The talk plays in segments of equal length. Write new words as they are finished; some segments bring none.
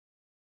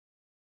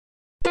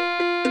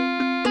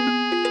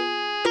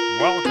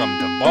Welcome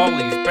to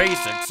Baldi's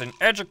Basics in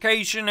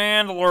Education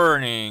and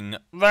Learning.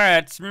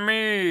 That's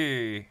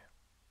me.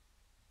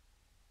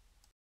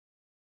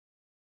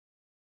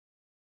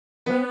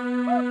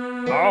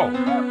 Oh,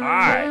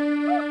 hi.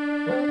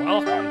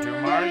 Welcome to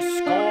my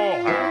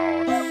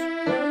schoolhouse.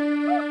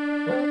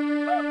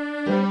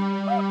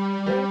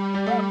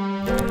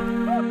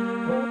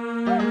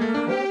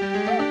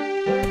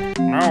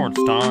 Now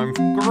it's time.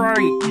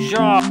 Great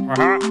job.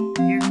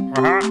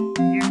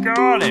 You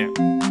got it.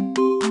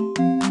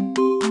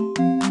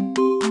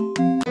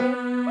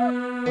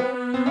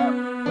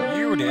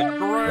 You did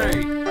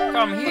great.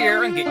 Come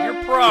here and get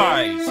your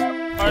prize.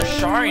 A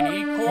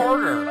shiny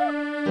quarter.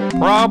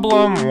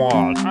 Problem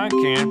one. I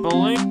can't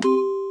believe...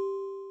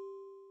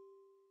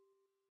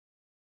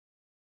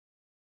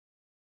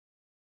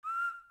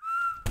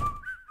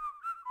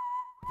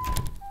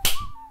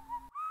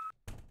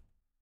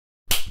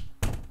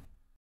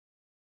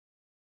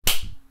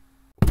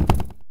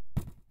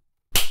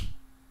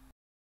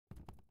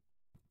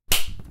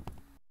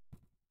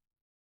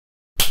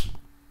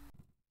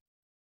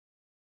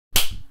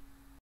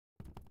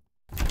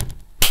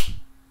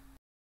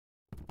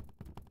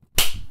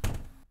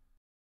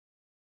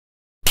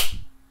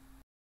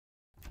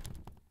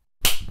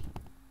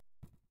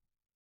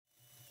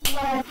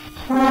 Let's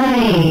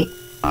play.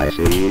 I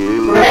see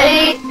you.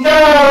 Ready,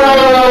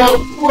 go!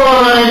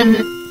 1,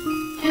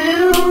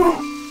 2,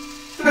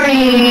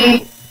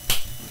 3,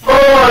 4.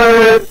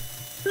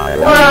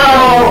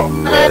 Wow,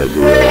 that's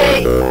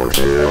great.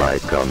 Here I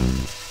come.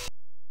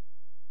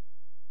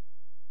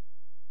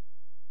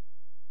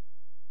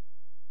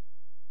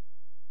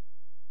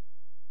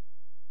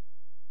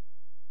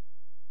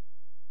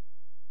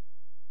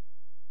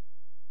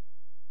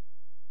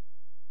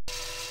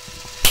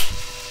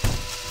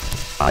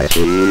 I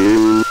see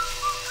you,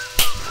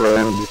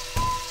 friend.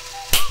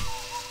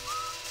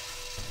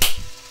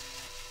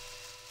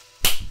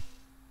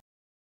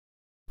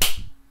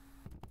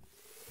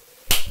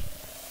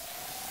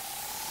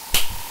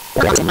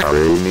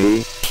 Marry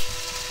me?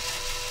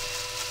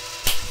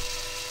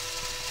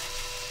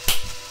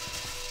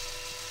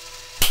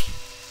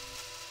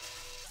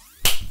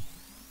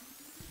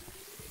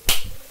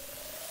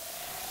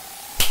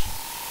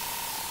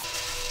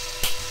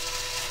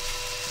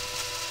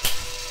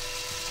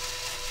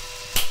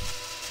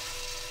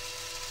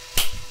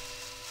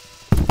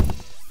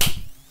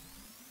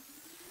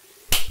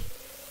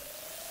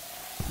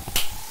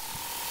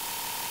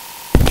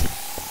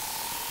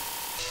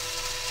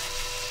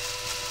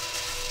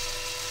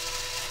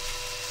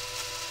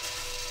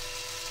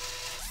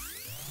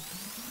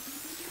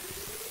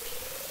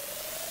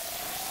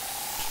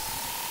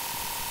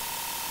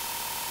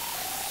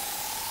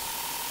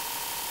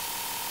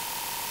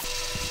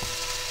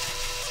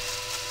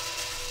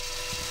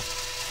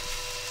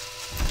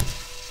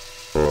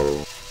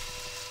 Oh,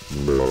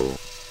 no.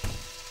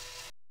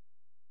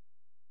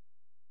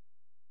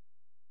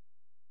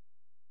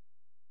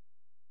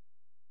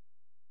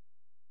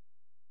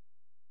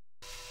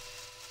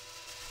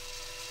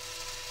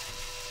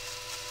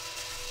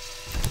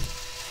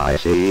 I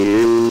see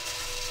you,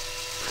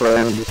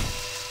 friend.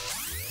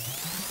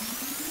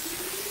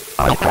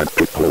 I had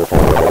people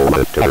follow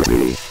it to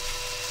me.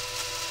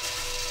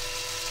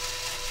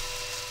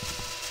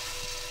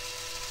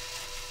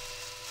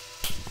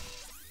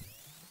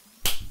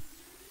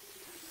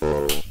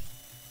 Oh,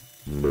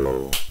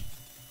 no.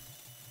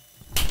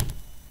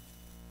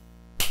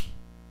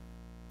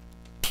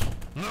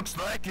 Looks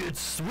like it's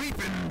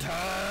sweeping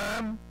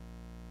time.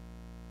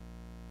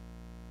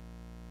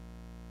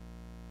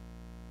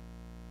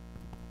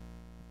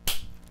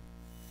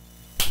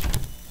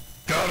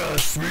 Gotta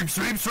sweep,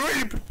 sweep,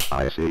 sweep.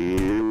 I see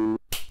you.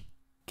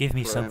 Give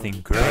me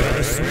something Gotta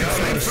great. sweep,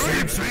 sweep,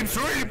 sweep, sweep,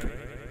 sweep.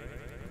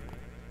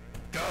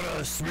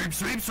 Gotta sweep,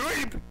 sweep,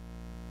 sweep.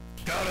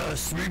 Gotta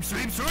sweep,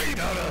 sweep, sweep.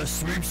 Gotta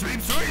sweep,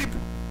 sweep, sweep.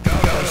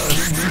 Gotta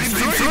sweep, sweep,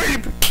 sweep,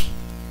 sweep.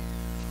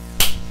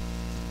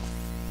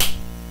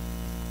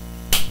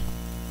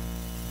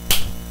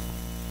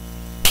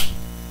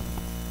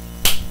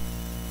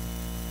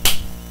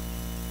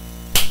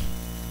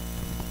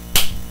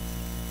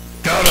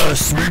 Gotta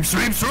sweep,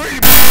 sweep,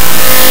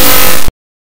 sweep.